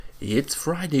It's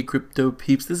Friday, Crypto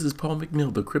Peeps. This is Paul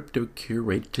McNeil, the Crypto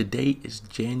Curator. Today is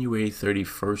January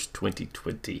 31st,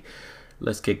 2020.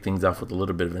 Let's kick things off with a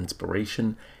little bit of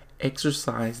inspiration.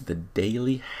 Exercise the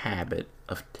daily habit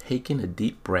of taking a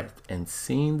deep breath and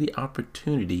seeing the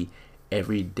opportunity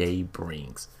every day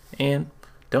brings. And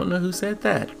don't know who said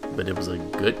that, but it was a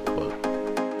good quote.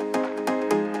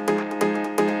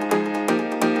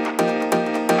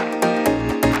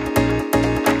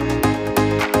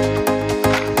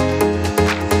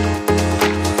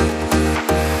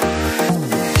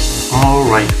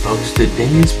 Alright folks,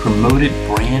 today's promoted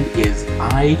brand is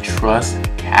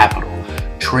iTrustCapital.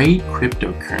 Trade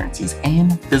cryptocurrencies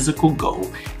and physical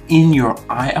gold in your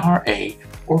IRA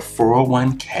or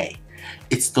 401k.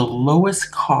 It's the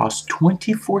lowest cost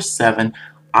 24/7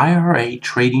 IRA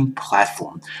trading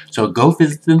platform. So go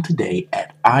visit them today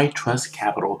at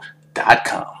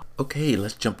iTrustCapital.com. Okay,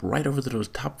 let's jump right over to those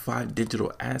top 5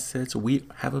 digital assets. We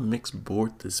have a mixed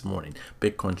board this morning.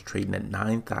 Bitcoin's trading at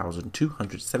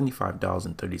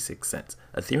 $9,275.36.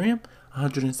 Ethereum,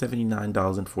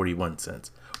 $179.41.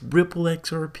 Ripple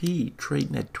XRP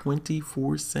trading at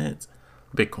 24 cents.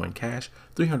 Bitcoin Cash,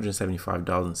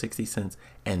 $375.60.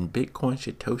 And Bitcoin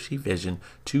Satoshi Vision,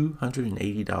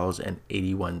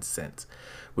 $280.81.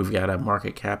 We've got a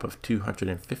market cap of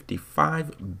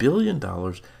 $255 billion.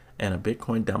 And a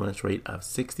Bitcoin dominance rate of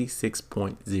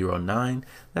 66.09.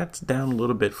 That's down a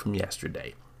little bit from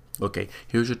yesterday. Okay,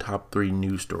 here's your top 3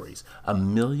 news stories. $1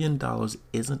 million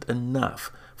isn't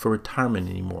enough for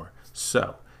retirement anymore.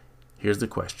 So, here's the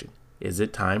question. Is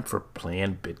it time for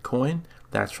planned Bitcoin?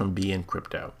 That's from BN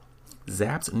Crypto.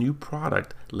 Zap's new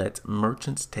product lets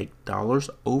merchants take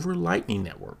dollars over Lightning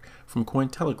Network from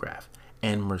Cointelegraph.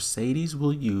 And Mercedes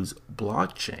will use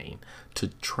blockchain to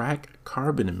track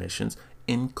carbon emissions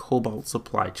in cobalt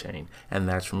supply chain, and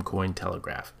that's from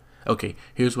Cointelegraph. Okay,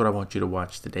 here's what I want you to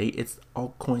watch today. It's the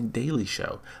Altcoin Daily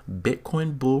Show.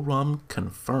 Bitcoin bull run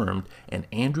confirmed, and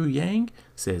Andrew Yang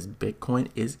says Bitcoin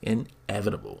is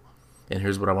inevitable. And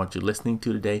here's what I want you listening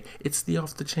to today. It's the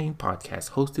Off the Chain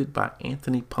podcast hosted by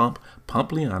Anthony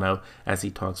Pompliano as he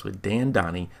talks with Dan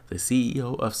Donnie, the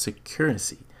CEO of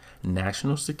Security,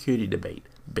 National Security Debate,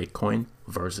 Bitcoin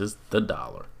versus the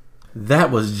dollar.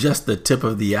 That was just the tip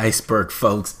of the iceberg,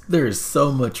 folks. There is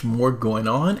so much more going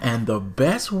on, and the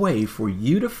best way for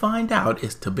you to find out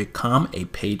is to become a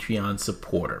Patreon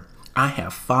supporter. I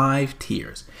have 5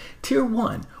 tiers. Tier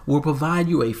 1 will provide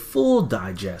you a full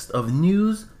digest of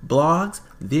news, blogs,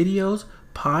 videos,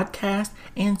 podcasts,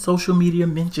 and social media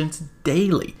mentions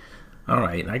daily. All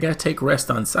right, I gotta take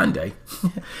rest on Sunday.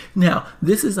 Now,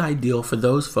 this is ideal for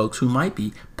those folks who might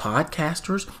be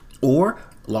podcasters or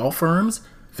law firms,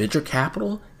 venture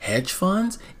capital, hedge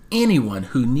funds, anyone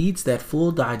who needs that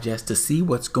full digest to see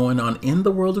what's going on in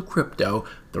the world of crypto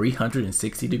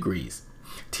 360 degrees.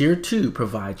 Tier 2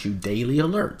 provides you daily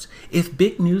alerts. If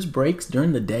big news breaks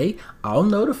during the day, I'll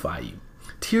notify you.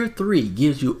 Tier 3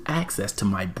 gives you access to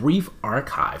my brief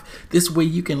archive. This way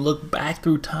you can look back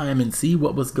through time and see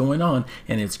what was going on,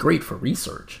 and it's great for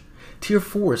research. Tier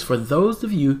 4 is for those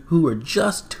of you who are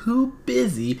just too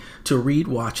busy to read,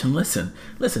 watch, and listen.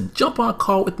 Listen, jump on a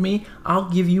call with me. I'll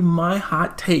give you my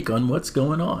hot take on what's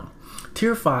going on.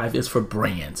 Tier 5 is for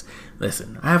brands.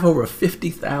 Listen, I have over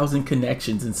 50,000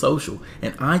 connections in social,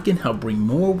 and I can help bring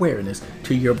more awareness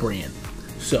to your brand.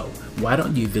 So, why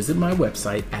don't you visit my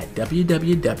website at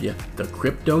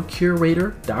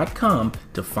www.thecryptocurator.com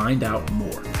to find out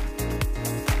more.